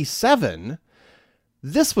 1887,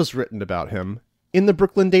 this was written about him in the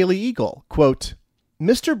Brooklyn Daily Eagle. Quote,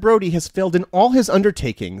 Mr. Brodie has failed in all his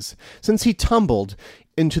undertakings since he tumbled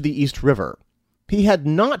into the East River. He had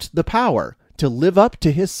not the power to live up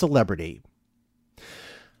to his celebrity.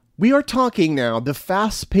 We are talking now the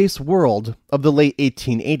fast-paced world of the late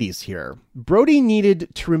 1880s here. Brodie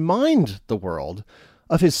needed to remind the world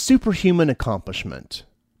of his superhuman accomplishment,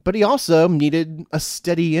 but he also needed a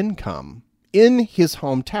steady income in his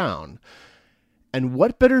hometown. And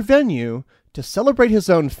what better venue to celebrate his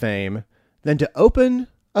own fame than to open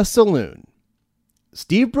a saloon?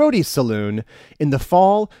 Steve Brodie's Saloon in the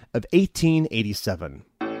fall of 1887.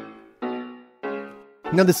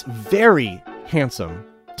 Now, this very handsome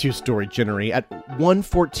two-story ginnery at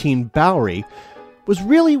 114 Bowery was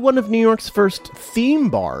really one of New York's first theme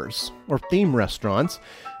bars, or theme restaurants,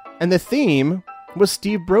 and the theme was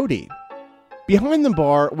Steve Brodie. Behind the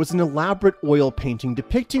bar was an elaborate oil painting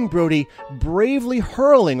depicting Brodie bravely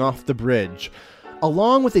hurling off the bridge,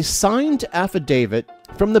 along with a signed affidavit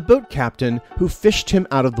from the boat captain who fished him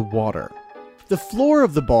out of the water. The floor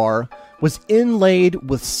of the bar was inlaid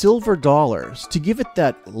with silver dollars to give it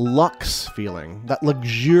that luxe feeling, that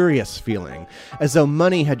luxurious feeling, as though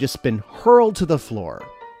money had just been hurled to the floor.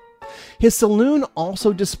 His saloon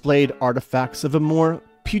also displayed artifacts of a more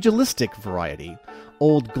pugilistic variety: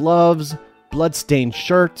 old gloves, blood-stained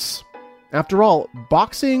shirts. After all,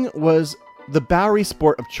 boxing was the Bowery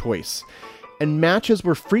sport of choice, and matches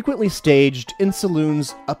were frequently staged in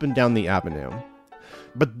saloons up and down the avenue.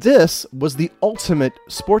 But this was the ultimate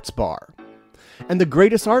sports bar. And the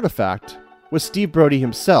greatest artifact was Steve Brodie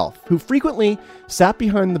himself, who frequently sat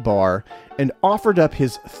behind the bar and offered up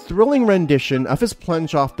his thrilling rendition of his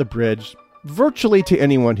plunge off the bridge virtually to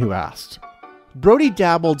anyone who asked. Brodie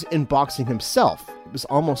dabbled in boxing himself. It was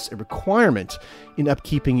almost a requirement in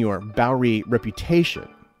upkeeping your Bowery reputation.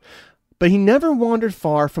 But he never wandered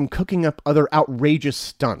far from cooking up other outrageous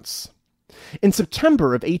stunts. In September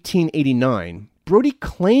of 1889, Brodie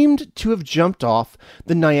claimed to have jumped off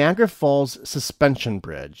the Niagara Falls suspension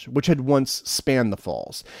bridge, which had once spanned the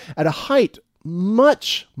falls, at a height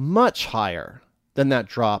much, much higher than that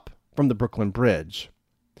drop from the Brooklyn Bridge.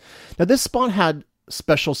 Now, this spot had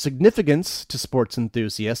special significance to sports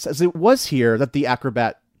enthusiasts, as it was here that the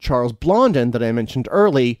acrobat Charles Blondin, that I mentioned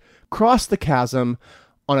early, crossed the chasm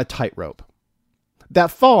on a tightrope.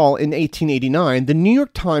 That fall in 1889, the New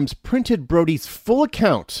York Times printed Brodie's full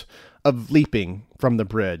account of leaping from the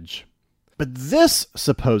bridge. But this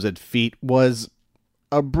supposed feat was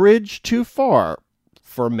a bridge too far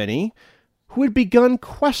for many who had begun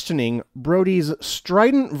questioning Brodie's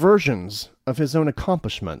strident versions of his own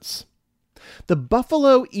accomplishments. The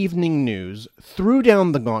Buffalo Evening News threw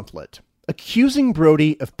down the gauntlet, accusing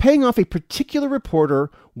Brodie of paying off a particular reporter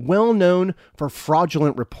well known for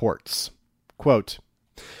fraudulent reports. Quote,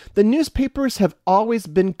 "The newspapers have always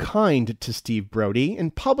been kind to Steve Brodie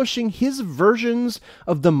in publishing his versions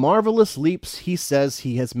of the marvelous leaps he says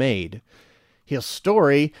he has made. His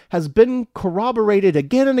story has been corroborated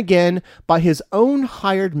again and again by his own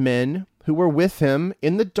hired men who were with him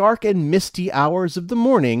in the dark and misty hours of the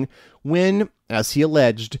morning when, as he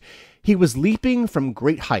alleged, he was leaping from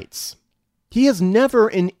great heights. He has never,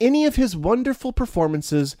 in any of his wonderful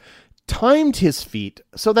performances, timed his feet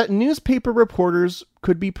so that newspaper reporters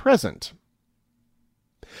could be present.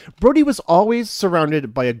 Brodie was always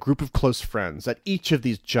surrounded by a group of close friends at each of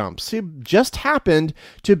these jumps who just happened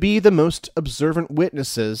to be the most observant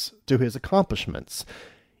witnesses to his accomplishments.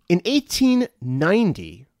 In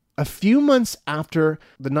 1890, a few months after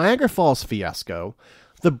the Niagara Falls fiasco,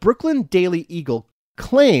 the Brooklyn Daily Eagle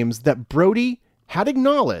claims that Brodie had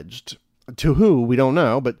acknowledged, to who we don't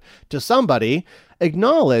know, but to somebody,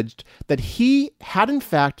 acknowledged that he had in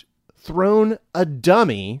fact thrown a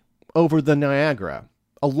dummy over the Niagara,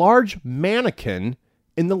 a large mannequin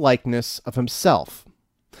in the likeness of himself.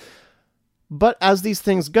 But as these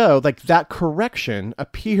things go, like that correction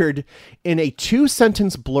appeared in a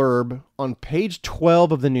 2-sentence blurb on page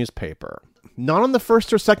 12 of the newspaper, not on the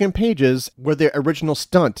first or second pages where the original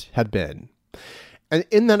stunt had been. And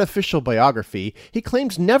in that official biography, he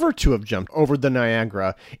claims never to have jumped over the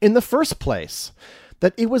Niagara in the first place,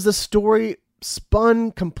 that it was a story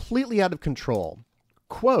spun completely out of control.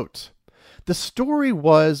 Quote, "The story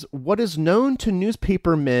was what is known to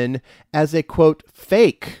newspaper men as a, quote,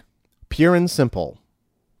 fake, pure and simple."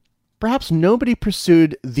 Perhaps nobody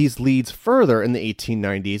pursued these leads further in the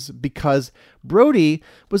 1890s because Brodie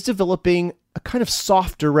was developing a kind of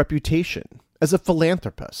softer reputation as a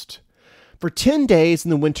philanthropist. For 10 days in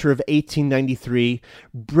the winter of 1893,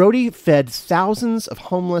 Brodie fed thousands of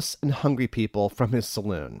homeless and hungry people from his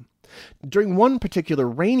saloon. During one particular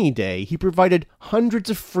rainy day, he provided hundreds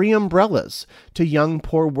of free umbrellas to young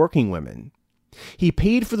poor working women. He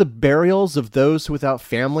paid for the burials of those without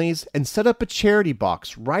families and set up a charity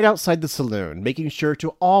box right outside the saloon, making sure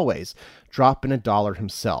to always drop in $1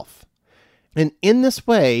 himself. And in this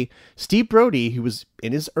way, Steve Brodie, who was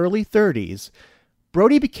in his early 30s,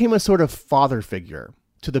 Brodie became a sort of father figure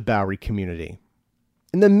to the Bowery community.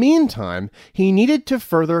 In the meantime, he needed to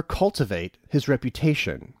further cultivate his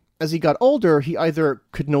reputation. As he got older, he either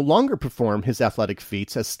could no longer perform his athletic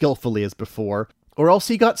feats as skillfully as before, or else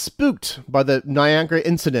he got spooked by the Niagara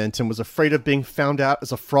incident and was afraid of being found out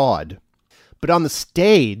as a fraud. But on the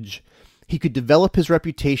stage, he could develop his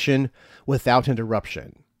reputation without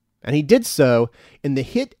interruption. And he did so in the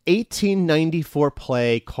hit 1894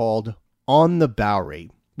 play called On the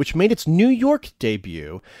Bowery, which made its New York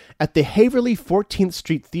debut at the Haverly 14th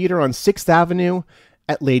Street Theater on 6th Avenue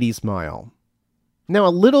at Ladies' Mile. Now, a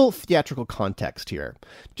little theatrical context here.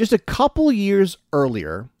 Just a couple years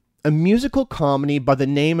earlier, a musical comedy by the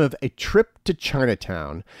name of A Trip to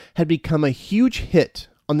Chinatown had become a huge hit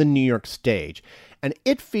on the New York stage, and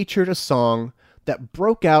it featured a song that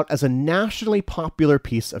broke out as a nationally popular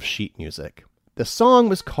piece of sheet music. The song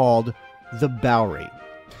was called The Bowery,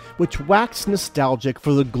 which waxed nostalgic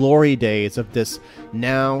for the glory days of this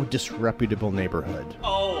now disreputable neighborhood.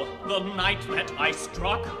 Oh, the night that I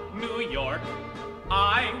struck New York,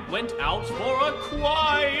 I went out for a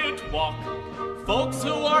quiet walk. Folks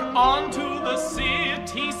who are on to the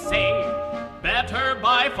city say better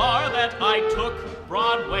by far that I took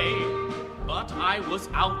Broadway. But I was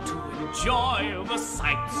out to enjoy the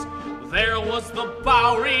sights. There was the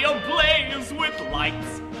Bowery ablaze with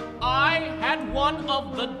lights. I had one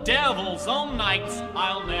of the devil's own nights.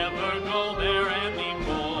 I'll never go there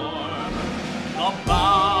anymore. The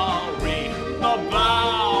Bowery, the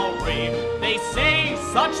Bowery. They say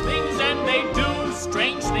such things and they do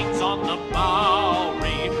strange things on the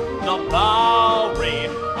Bowery. The Bowery.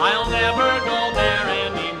 I'll never go there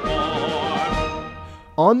anymore.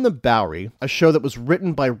 On the Bowery, a show that was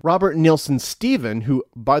written by Robert Nielsen Stephen, who,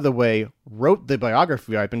 by the way, wrote the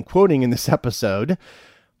biography I've been quoting in this episode.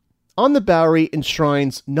 On the Bowery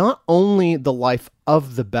enshrines not only the life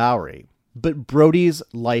of the Bowery, but Brodie's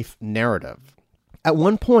life narrative. At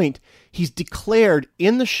one point, he's declared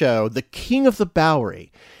in the show the king of the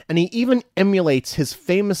Bowery, and he even emulates his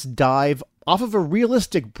famous dive off of a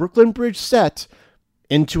realistic Brooklyn Bridge set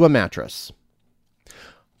into a mattress.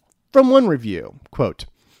 From one review, quote,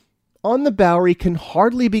 "On the Bowery can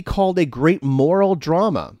hardly be called a great moral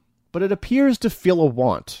drama, but it appears to feel a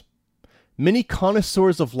want. Many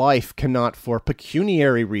connoisseurs of life cannot, for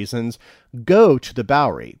pecuniary reasons, go to the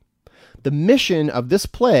Bowery. The mission of this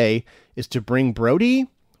play is to bring Brodie,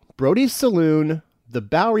 Brodie's saloon, the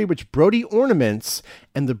Bowery which Brodie ornaments,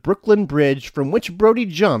 and the Brooklyn Bridge from which Brodie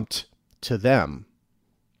jumped to them."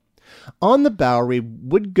 On the Bowery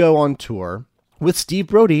would go on tour with Steve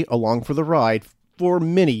Brodie along for the ride for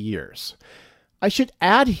many years. I should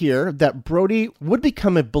add here that Brodie would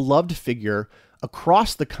become a beloved figure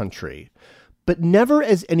across the country, but never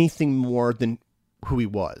as anything more than who he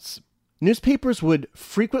was. Newspapers would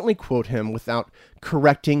frequently quote him without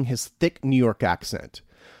correcting his thick New York accent.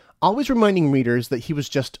 always reminding readers that he was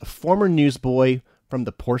just a former newsboy from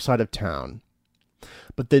the poor side of town.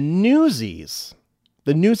 But the Newsies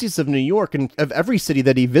of New York and of every city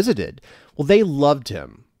that he visited, well, they loved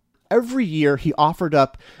him. Every year he offered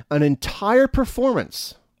up an entire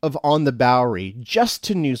performance of On the Bowery just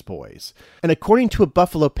to newsboys. And according to a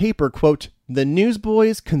Buffalo paper, quote, the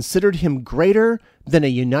newsboys considered him greater than a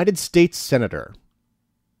United States senator.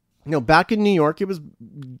 You know, back in New York, it was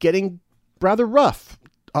getting rather rough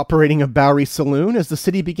operating a Bowery saloon as the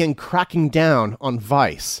city began cracking down on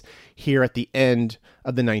vice here at the end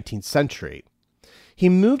of the 19th century. He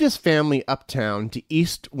moved his family uptown to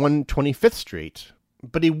East 125th Street,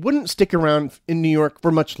 but he wouldn't stick around in New York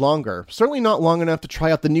for much longer, certainly not long enough to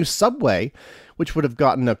try out the new subway, which would have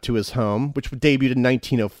gotten up to his home, which debuted in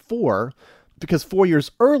 1904, because 4 years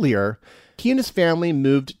earlier, he and his family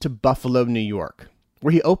moved to Buffalo, New York,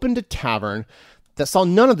 where he opened a tavern that saw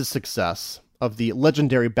none of the success of the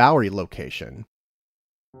legendary Bowery location.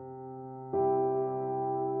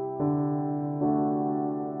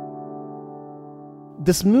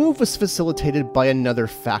 This move was facilitated by another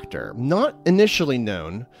factor, not initially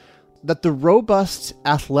known, that the robust,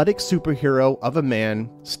 athletic superhero of a man,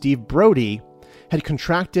 Steve Brodie, had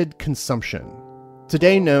contracted consumption,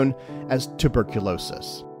 today known as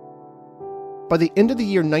tuberculosis. By the end of the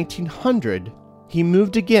year 1900, he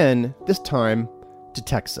moved again, this time to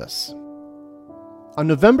Texas. On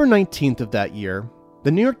November 19th of that year, the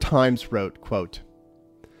New York Times wrote, quote,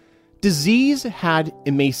 disease had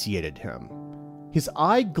emaciated him. His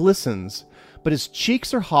eye glistens, but his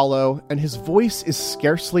cheeks are hollow, and his voice is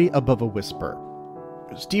scarcely above a whisper.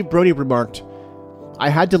 Steve Brodie remarked, I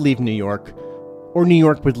had to leave New York, or New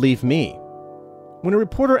York would leave me. When a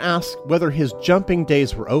reporter asked whether his jumping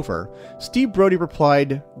days were over, Steve Brodie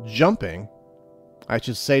replied, jumping? I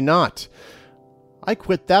should say not. I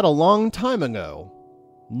quit that a long time ago.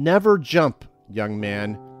 Never jump, young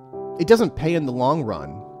man. It doesn't pay in the long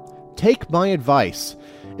run. Take my advice.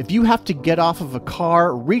 If you have to get off of a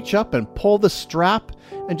car, reach up and pull the strap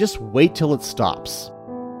and just wait till it stops.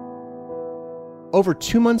 Over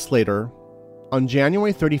 2 months later, on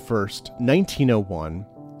January 31st, 1901,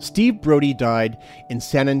 Steve Brodie died in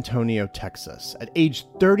San Antonio, Texas, at age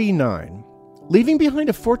 39, leaving behind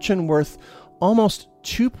a fortune worth almost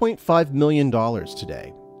 $2.5 million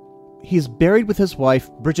today. He is buried with his wife,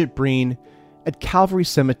 Bridget Breen, at Calvary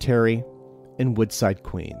Cemetery in Woodside,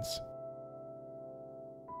 Queens.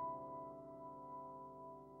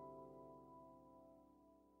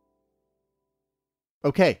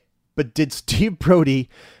 Okay, but did Steve Brodie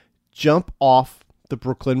jump off the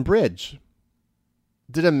Brooklyn Bridge?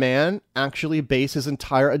 Did a man actually base his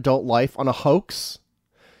entire adult life on a hoax?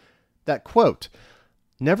 That quote,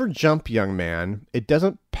 never jump, young man, it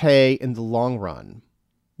doesn't pay in the long run.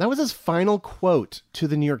 That was his final quote to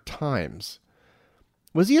the New York Times.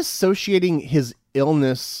 Was he associating his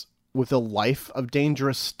illness with a life of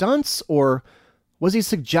dangerous stunts, or was he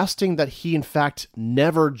suggesting that he in fact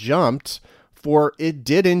never jumped, for it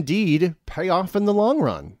did indeed pay off in the long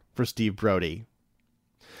run for Steve Brodie?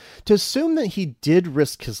 To assume that he did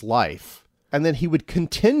risk his life, and that he would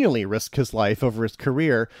continually risk his life over his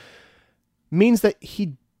career, means that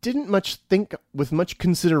he didn't think with much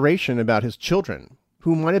consideration about his children,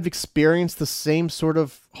 who might have experienced the same sort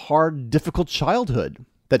of hard, difficult childhood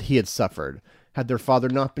that he had suffered, had their father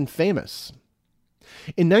not been famous.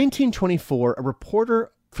 In 1924, a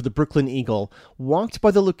reporter for the Brooklyn Eagle walked by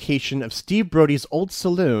the location of Steve Brodie's old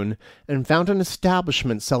saloon and found an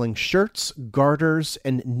establishment selling shirts, garters,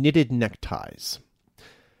 and knitted neckties.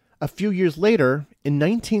 A few years later, in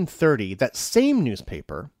 1930, that same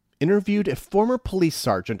newspaper interviewed a former police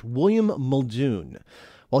sergeant, William Muldoon,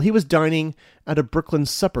 while he was dining at a Brooklyn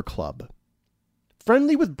supper club.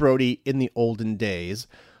 Friendly with Brodie in the olden days,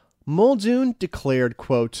 Muldoon declared,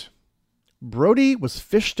 quote, Brodie was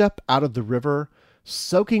fished up out of the river,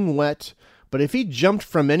 soaking wet, but if he jumped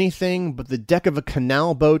from anything but the deck of a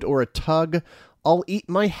canal boat or a tug, I'll eat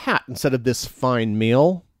my hat instead of this fine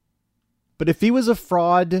meal. But if he was a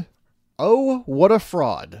fraud, oh, what a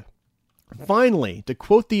fraud. Finally, to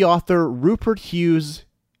quote the author Rupert Hughes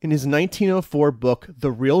in his 1904 book,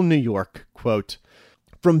 The Real New York, quote,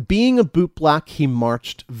 from being a bootblack, he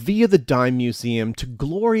marched via the Dime Museum to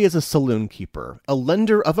glory as a saloon keeper, a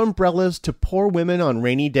lender of umbrellas to poor women on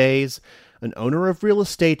rainy days, an owner of real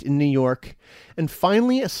estate in New York, and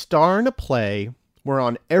finally a star in a play where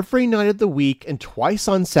on every night of the week and twice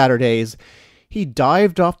on Saturdays, he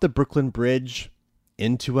dived off the Brooklyn Bridge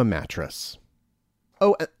into a mattress.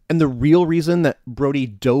 Oh, and the real reason that Brodie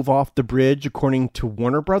dove off the bridge, according to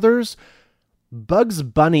Warner Brothers, Bugs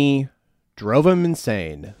Bunny drove him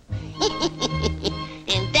insane.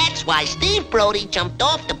 And that's why Steve Brodie jumped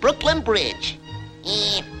off the Brooklyn Bridge.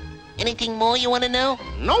 Anything more you want to know?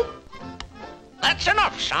 Nope. That's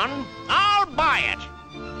enough, son. I'll buy it.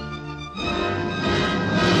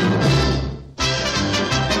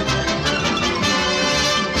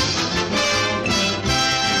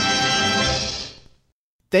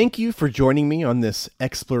 Thank you for joining me on this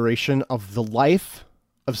exploration of the life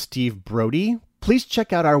of Steve Brodie. Please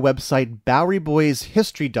check out our website,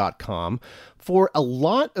 BoweryBoysHistory.com, for a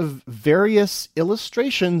lot of various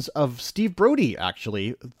illustrations of Steve Brodie,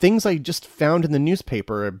 actually. Things I just found in the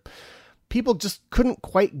newspaper. People just couldn't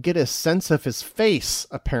quite get a sense of his face,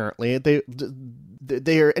 apparently.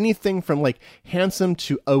 They are anything from, like, handsome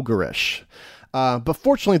to ogreish. But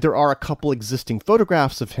fortunately, there are a couple existing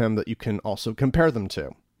photographs of him that you can also compare them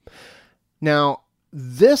to. Now,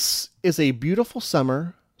 this is a beautiful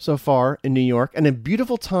summer so far in New York and a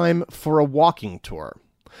beautiful time for a walking tour.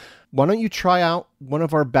 Why don't you try out one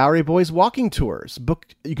of our Bowery Boys walking tours?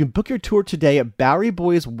 You can book your tour today at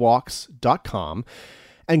BoweryBoysWalks.com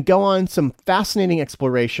and go on some fascinating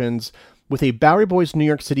explorations with a Bowery Boys New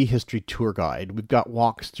York City history tour guide. We've got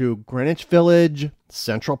walks through Greenwich Village,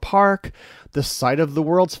 Central Park, the site of the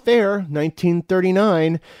World's Fair,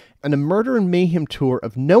 1939, and a murder and mayhem tour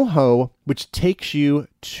of NoHo, which takes you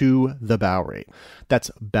to the Bowery. That's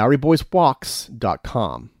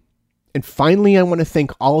BoweryBoysWalks.com. And finally, I want to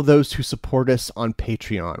thank all of those who support us on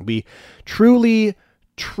Patreon. We truly,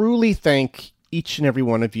 truly thank each and every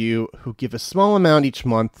one of you who give a small amount each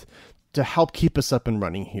month to help keep us up and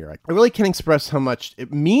running here. I really can't express how much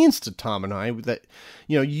it means to Tom and I that,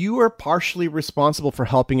 you are partially responsible for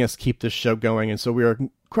helping us keep this show going, and so we are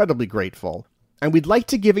incredibly grateful. And we'd like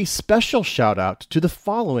to give a special shout out to the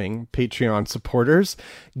following Patreon supporters: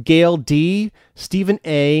 Gail D, Stephen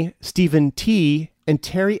A, Stephen T, and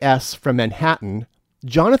Terry S from Manhattan,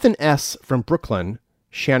 Jonathan S from Brooklyn,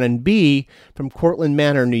 Shannon B from Cortland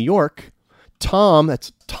Manor, New York, Tom,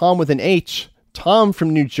 that's Tom with an H, Tom from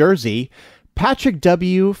New Jersey, Patrick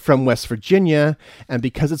W from West Virginia, and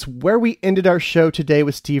because it's where we ended our show today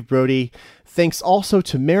with Steve Brodie, thanks also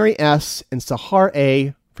to Mary S and Sahar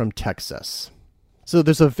A from Texas. So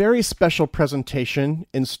there's a very special presentation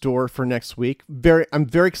in store for next week. I'm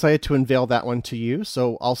very excited to unveil that one to you,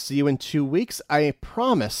 so I'll see you in 2 weeks. I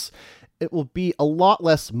promise it will be a lot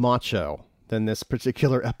less macho than this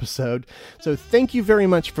particular episode. So thank you very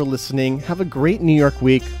much for listening. Have a great New York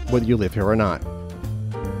week, whether you live here or not.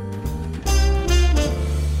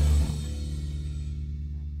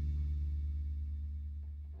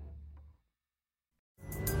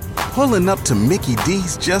 Pulling up to Mickey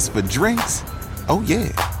D's just for drinks? Oh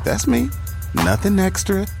yeah, that's me. Nothing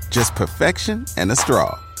extra, just perfection and a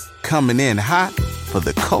straw. Coming in hot for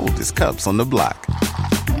the coldest cups on the block.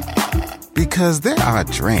 Because there are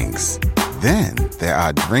drinks. Then there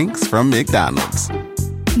are drinks from McDonald's.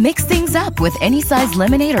 Mix things up with any size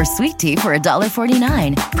lemonade or sweet tea for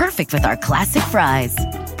 $1.49. Perfect with our classic fries.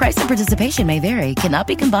 Price and participation may vary. Cannot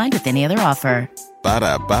be combined with any other offer.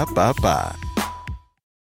 Ba-da-ba-ba-ba.